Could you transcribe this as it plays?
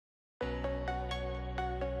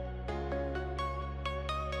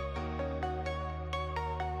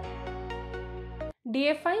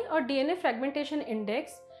DFI or DNA fragmentation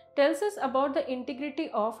index tells us about the integrity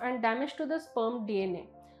of and damage to the sperm DNA.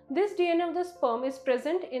 This DNA of the sperm is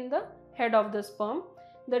present in the head of the sperm.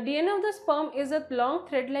 The DNA of the sperm is a long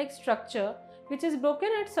thread-like structure which is broken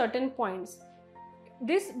at certain points.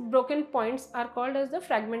 These broken points are called as the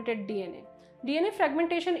fragmented DNA. DNA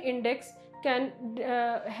fragmentation index can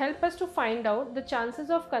help us to find out the chances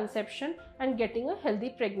of conception and getting a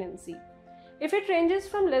healthy pregnancy. If it ranges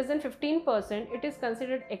from less than 15%, it is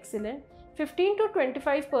considered excellent. 15 to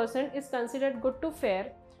 25% is considered good to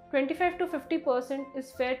fair. 25 to 50%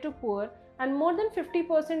 is fair to poor, and more than 50%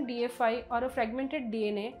 DFI or a fragmented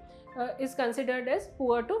DNA is considered as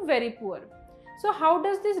poor to very poor. So how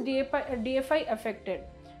does this DFI affected?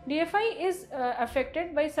 DFI is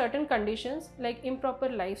affected by certain conditions like improper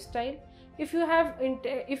lifestyle. If you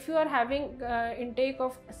are having intake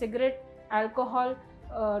of cigarette, alcohol,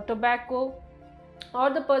 tobacco, or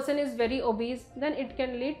the person is very obese, then it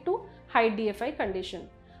can lead to high DFI condition.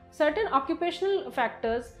 Certain occupational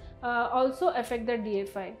factors also affect the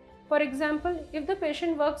DFI. For example, if the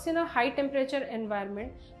patient works in a high temperature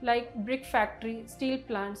environment like brick factory, steel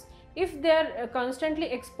plants, if they are constantly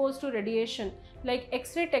exposed to radiation, like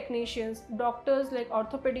X-ray technicians, doctors like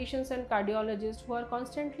orthopedicians and cardiologists who are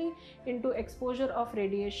constantly into exposure of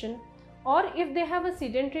radiation, or if they have a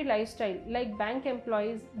sedentary lifestyle like bank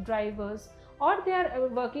employees, drivers, or they are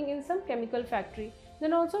working in some chemical factory,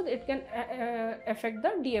 then also it can affect the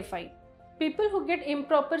DFI. People who get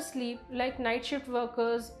improper sleep like night shift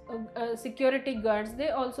workers, security guards, they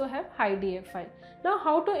also have high DFI. Now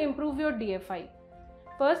how to improve your DFI?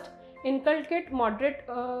 First, inculcate moderate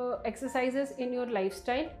exercises in your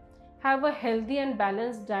lifestyle. Have a healthy and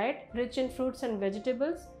balanced diet rich in fruits and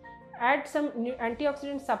vegetables. Add some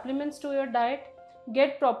antioxidant supplements to your diet.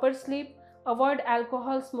 Get proper sleep. Avoid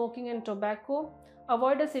alcohol, smoking and tobacco.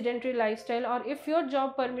 Avoid a sedentary lifestyle, or if your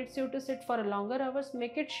job permits you to sit for longer hours,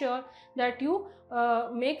 make it sure that you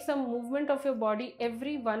make some movement of your body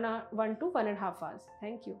every 1 hour, 1 to 1.5 hours.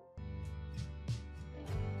 Thank you.